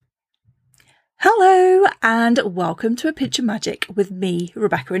Hello and welcome to A Pinch of Magic with me,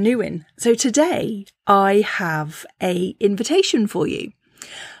 Rebecca Anuin. So today I have an invitation for you.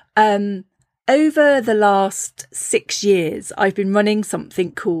 Over the last 6 years, I've been running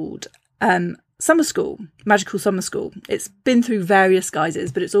something called Summer School, Magickal Summer School. It's been through various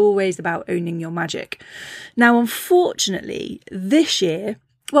guises, but it's always about owning your magic. Now, unfortunately, this year,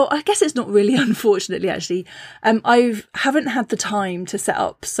 well, I guess it's not really unfortunately, actually. I haven't had the time to set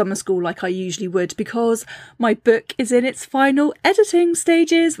up summer school like I usually would because my book is in its final editing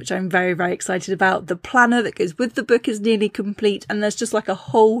stages, which I'm very, very excited about. The planner that goes with the book is nearly complete, and there's just like a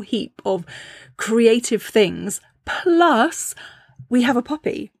whole heap of creative things. Plus, we have a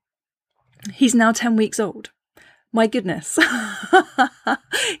puppy. He's now 10 weeks old. My goodness.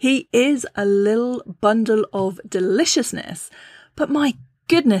 He is a little bundle of deliciousness, but my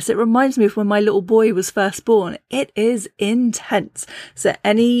goodness, it reminds me of when my little boy was first born. It is intense. So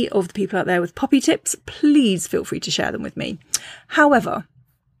any of the people out there with puppy tips, please feel free to share them with me. However,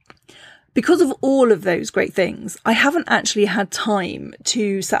 because of all of those great things, I haven't actually had time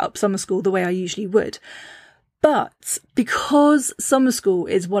to set up summer school the way I usually would. But because summer school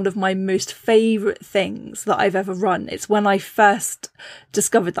is one of my most favourite things that I've ever run, it's when I first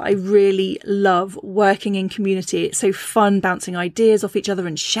discovered that I really love working in community. It's so fun bouncing ideas off each other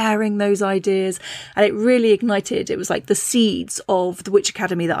and sharing those ideas. And it really ignited. It was like the seeds of the Witch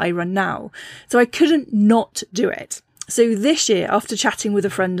Academy that I run now. So I couldn't not do it. So this year, after chatting with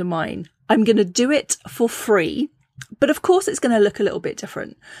a friend of mine, I'm going to do it for free. But of course, it's going to look a little bit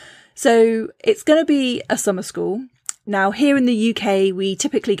different. So it's going to be a summer school. Now, here in the UK, we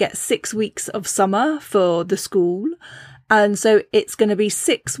typically get 6 weeks of summer for the school. And so it's going to be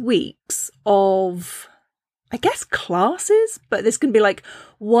 6 weeks of, I guess, classes, but there's going to be like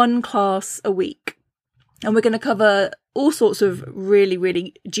one class a week. And we're going to cover all sorts of really,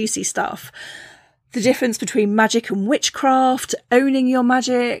 really juicy stuff. The difference between magic and witchcraft, owning your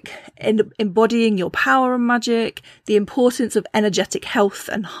magic, embodying your power and magic, the importance of energetic health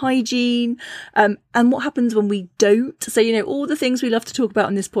and hygiene, and what happens when we don't. So, all the things we love to talk about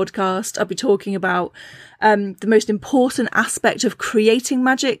on this podcast. I'll be talking about the most important aspect of creating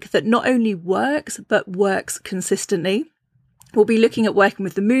magic that not only works, but works consistently. We'll be looking at working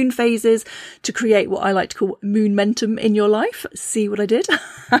with the moon phases to create what I like to call moonmentum in your life. See what I did?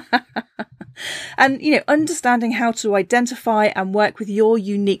 And, understanding how to identify and work with your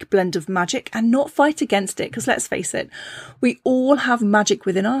unique blend of magic and not fight against it. Because let's face it, we all have magic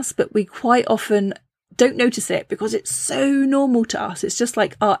within us, but we quite often don't notice it because it's so normal to us. It's just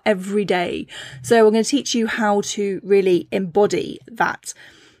like our everyday. So I'm going to teach you how to really embody that.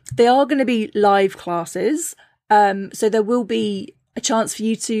 They are going to be live classes. So there will be a chance for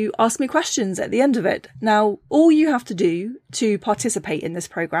you to ask me questions at the end of it. Now, all you have to do to participate in this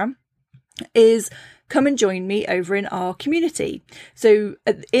program is come and join me over in our community. So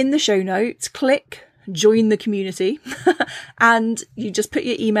in the show notes, click join the community and you just put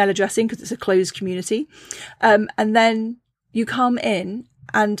your email address in because it's a closed community. And then you come in.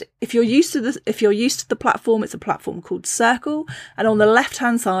 And if you're used to the platform, it's a platform called Circle. And on the left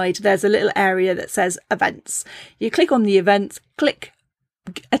hand side, there's a little area that says events. You click on the events, click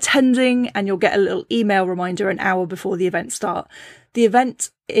attending, and you'll get a little email reminder an hour before the event start. The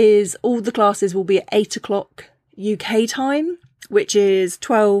event is all the classes will be at 8 o'clock UK time, which is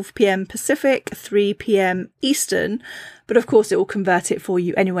 12 p.m. Pacific, 3 p.m. Eastern. But of course, it will convert it for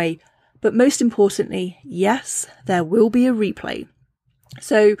you anyway. But most importantly, yes, there will be a replay.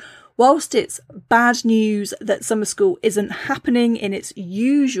 So whilst it's bad news that summer school isn't happening in its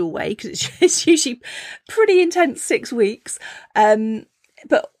usual way, because it's usually pretty intense 6 weeks,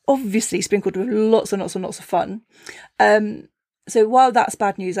 but obviously sprinkled with lots and lots and lots of fun. So while that's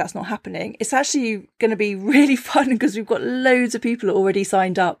bad news, that's not happening. It's actually going to be really fun because we've got loads of people already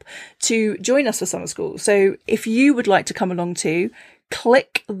signed up to join us for summer school. So if you would like to come along too,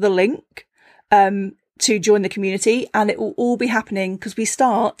 click the link to join the community, and it will all be happening because we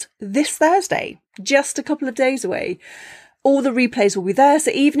start this Thursday, just a couple of days away. All the replays will be there. So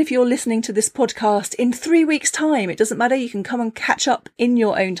even if you're listening to this podcast in 3 weeks' time, it doesn't matter. You can come and catch up in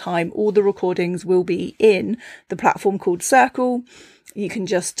your own time. All the recordings will be in the platform called Circle. You can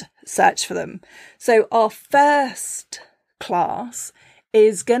just search for them. So our first class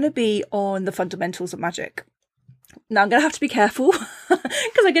is going to be on the fundamentals of magic. Now, I'm going to have to be careful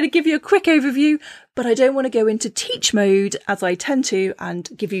because I'm going to give you a quick overview, but I don't want to go into teach mode as I tend to and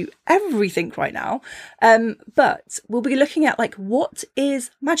give you everything right now. But we'll be looking at what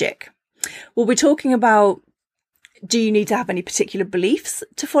is magic? We'll be talking about, do you need to have any particular beliefs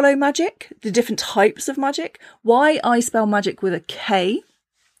to follow magic? The different types of magic, why I spell magic with a K.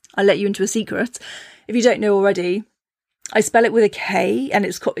 I'll let you into a secret. If you don't know already, I spell it with a K, and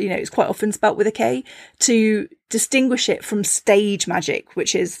it's quite often spelt with a K to distinguish it from stage magic,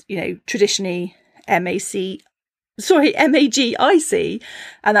 which is, traditionally MAGIC,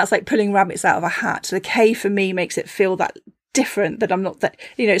 and that's like pulling rabbits out of a hat. So the K for me makes it feel that different, that I'm not that,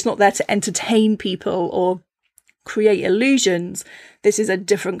 it's not there to entertain people or create illusions. This is a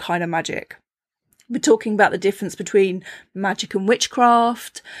different kind of magic. We're talking about the difference between magic and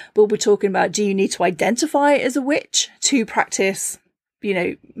witchcraft. We'll be talking about, do you need to identify as a witch to practice,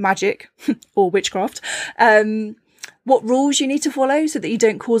 magic or witchcraft? What rules you need to follow so that you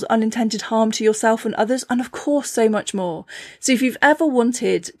don't cause unintended harm to yourself and others, and of course so much more. So if you've ever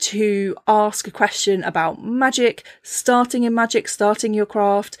wanted to ask a question about magic, starting your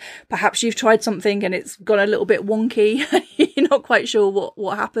craft, perhaps you've tried something and it's gone a little bit wonky, you're not quite sure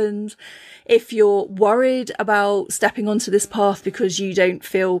what happened. If you're worried about stepping onto this path because you don't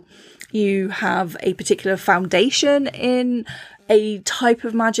feel you have a particular foundation in a type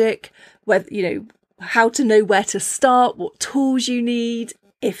of magic, whether, how to know where to start, what tools you need,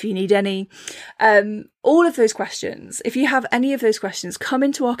 if you need any, all of those questions. If you have any of those questions, come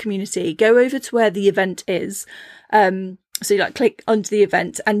into our community, go over to where the event is. So you click onto the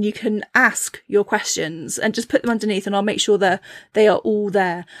event and you can ask your questions and just put them underneath, and I'll make sure they are all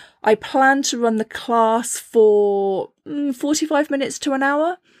there. I plan to run the class for 45 minutes to an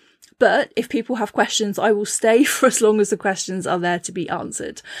hour. But if people have questions, I will stay for as long as the questions are there to be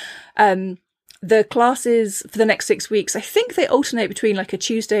answered. The classes for the next 6 weeks, I think they alternate between like a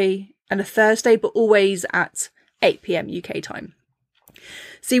Tuesday and a Thursday, but always at 8 p.m. UK time.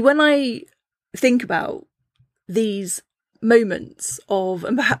 See, when I think about these moments of,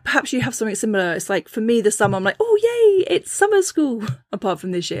 and perhaps you have something similar, it's like for me, the summer, I'm like, oh, yay, it's summer school, apart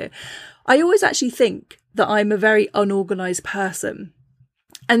from this year. I always actually think that I'm a very unorganized person.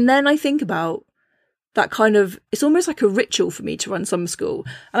 And then I think about that kind of, it's almost like a ritual for me to run summer school.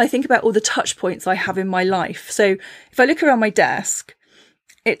 And I think about all the touch points I have in my life. So if I look around my desk,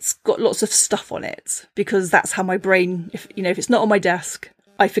 it's got lots of stuff on it, because that's how my brain, if it's not on my desk,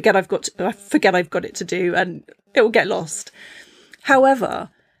 I forget I've got it to do, and it will get lost. However,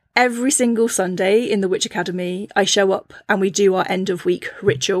 every single Sunday in the Witch Academy, I show up and we do our end of week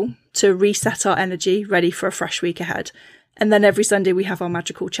ritual to reset our energy, ready for a fresh week ahead. And then every Sunday we have our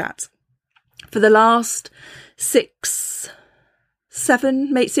magical chat. For the last 6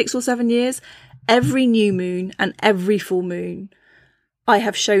 or 7 years, every new moon and every full moon, I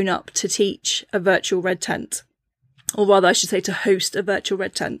have shown up to teach a virtual red tent, or rather I should say to host a virtual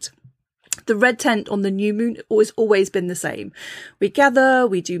red tent. The red tent on the new moon has always been the same. We gather,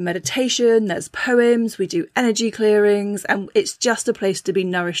 we do meditation, there's poems, we do energy clearings, and it's just a place to be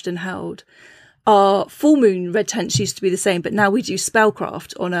nourished and held. Our full moon red tents used to be the same, but now we do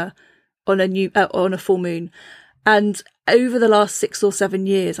spellcraft on a full moon. And over the last 6 or 7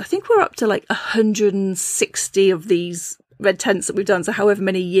 years, I think we're up to like 160 of these red tents that we've done. So however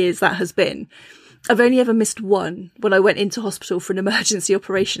many years that has been. I've only ever missed one when I went into hospital for an emergency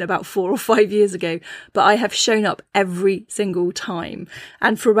operation about 4 or 5 years ago, but I have shown up every single time.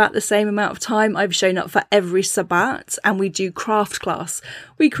 And for about the same amount of time, I've shown up for every Sabbat, and we do craft class.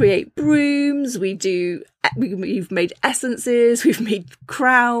 We create brooms, we've made essences, we've made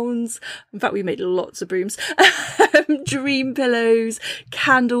crowns. In fact, we made lots of brooms, dream pillows,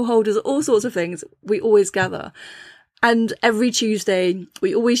 candle holders, all sorts of things. We always gather. And every Tuesday,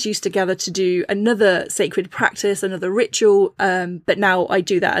 we always used to gather to do another sacred practice, another ritual. But now I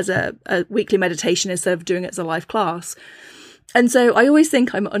do that as a weekly meditation instead of doing it as a live class. And so I always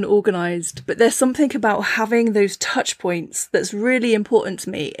think I'm unorganized, but there's something about having those touch points that's really important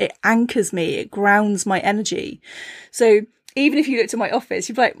to me. It anchors me, it grounds my energy. So even if you looked at my office,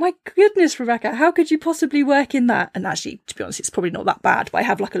 you'd be like, my goodness, Rebecca, how could you possibly work in that? And actually, to be honest, it's probably not that bad, but I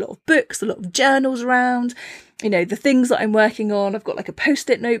have like a lot of books, a lot of journals around, the things that I'm working on. I've got like a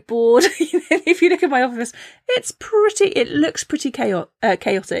post-it note board. If you look at my office, it looks pretty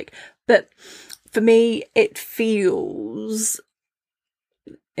chaotic. But for me, it's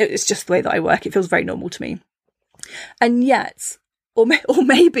just the way that I work. It feels very normal to me. And yet, or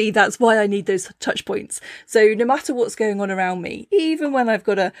maybe that's why I need those touch points. So no matter what's going on around me, even when I've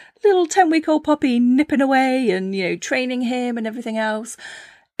got a little 10-week-old puppy nipping away and, training him and everything else,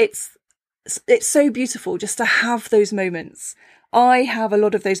 it's so beautiful just to have those moments. I have a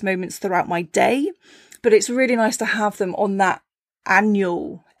lot of those moments throughout my day, but it's really nice to have them on that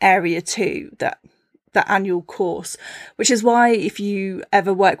annual area too, that the annual course, which is why if you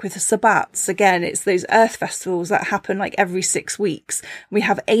ever work with the Sabbats, again, it's those Earth festivals that happen like every 6 weeks. We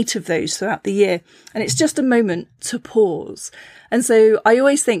have 8 of those throughout the year, and it's just a moment to pause. And so I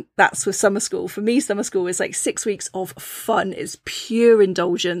always think that's with summer school. For me, summer school is like 6 weeks of fun. It's pure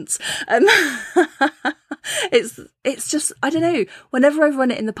indulgence. It's just, I don't know, whenever I've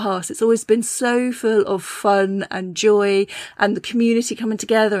run it in the past, it's always been so full of fun and joy and the community coming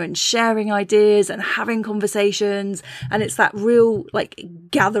together and sharing ideas and having conversations. And it's that real like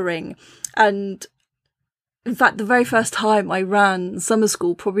gathering. And in fact, the very first time I ran summer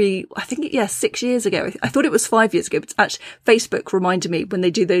school, probably, I think, 6 years ago. I thought it was 5 years ago, but actually Facebook reminded me when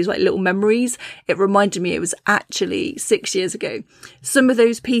they do those like little memories, it reminded me it was actually 6 years ago. Some of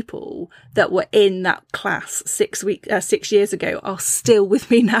those people that were in that class 6 years ago are still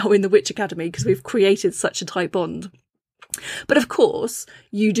with me now in the Witch Academy because we've created such a tight bond. But of course,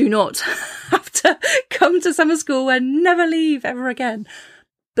 you do not have to come to summer school and never leave ever again.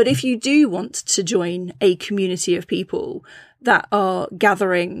 But if you do want to join a community of people that are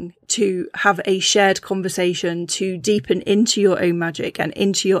gathering to have a shared conversation, to deepen into your own magic and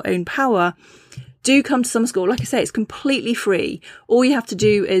into your own power, do come to summer school. Like I say, it's completely free. All you have to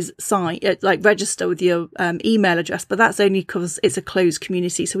do is register with your email address, but that's only because it's a closed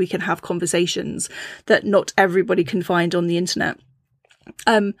community, so we can have conversations that not everybody can find on the internet.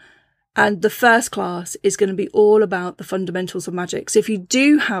 And the first class is going to be all about the fundamentals of magic. So if you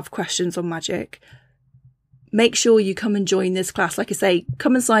do have questions on magic, make sure you come and join this class. Like I say,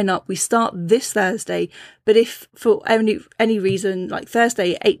 come and sign up. We start this Thursday, but if for any reason, like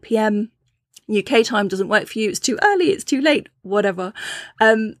Thursday at 8 p.m. UK time doesn't work for you, it's too early, it's too late, whatever,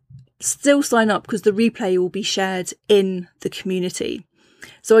 still sign up because the replay will be shared in the community.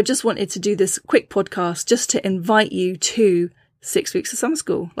 So I just wanted to do this quick podcast just to invite you to 6 weeks of summer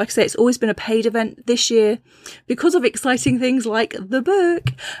school. Like I say, it's always been a paid event this year because of exciting things like the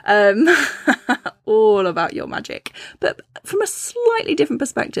book, all about your magic, but from a slightly different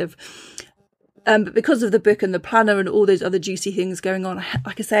perspective. But because of the book and the planner and all those other juicy things going on,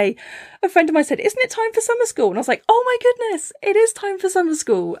 like I say, a friend of mine said, "Isn't it time for summer school?" And I was like, "Oh my goodness, it is time for summer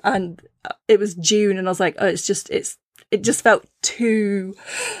school." And it was June, and I was like, "Oh, it just felt too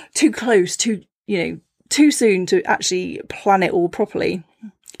close, too soon to actually plan it all properly,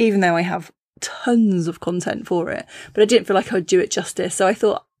 even though I have tons of content for it. But I didn't feel like I'd do it justice. So I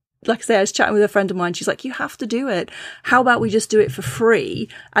thought, like I say, I was chatting with a friend of mine. She's like, "You have to do it. How about we just do it for free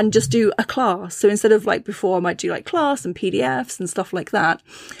and just do a class?" So instead of like before, I might do like class and PDFs and stuff like that.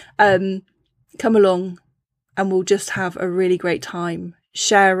 Come along and we'll just have a really great time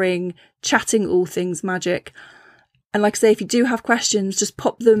sharing, chatting all things magic. And like I say, if you do have questions, just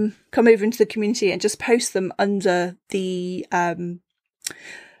pop them, come over into the community and just post them under the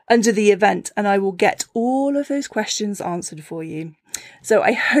event, and I will get all of those questions answered for you. So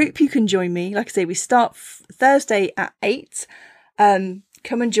I hope you can join me. Like I say, we start Thursday at 8.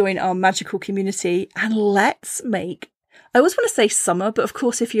 Come and join our magical community and let's make, I always want to say summer, but of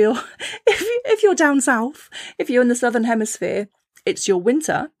course if you're down south, if you're in the southern hemisphere, it's your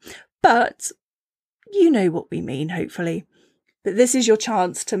winter. But you know what we mean, hopefully. But this is your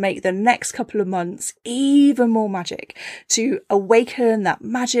chance to make the next couple of months even more magic, to awaken that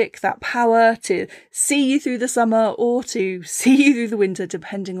magic, that power, to see you through the summer or to see you through the winter,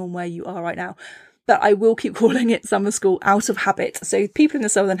 depending on where you are right now. But I will keep calling it summer school out of habit. So people in the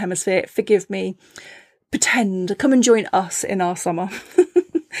Southern Hemisphere, forgive me, pretend, come and join us in our summer.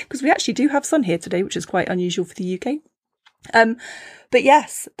 Because we actually do have sun here today, which is quite unusual for the UK. But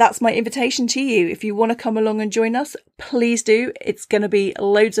yes, that's my invitation to you. If you want to come along and join us, please do. It's going to be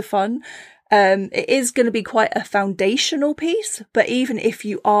loads of fun. It is going to be quite a foundational piece, but even if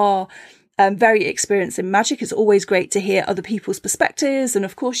you are very experienced in magic, it's always great to hear other people's perspectives. And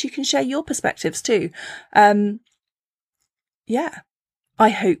of course, you can share your perspectives too. Yeah, I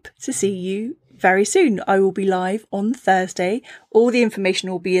hope to see you very soon. I will be live on Thursday. All the information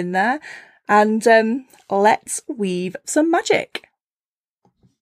will be in there. And let's weave some magic.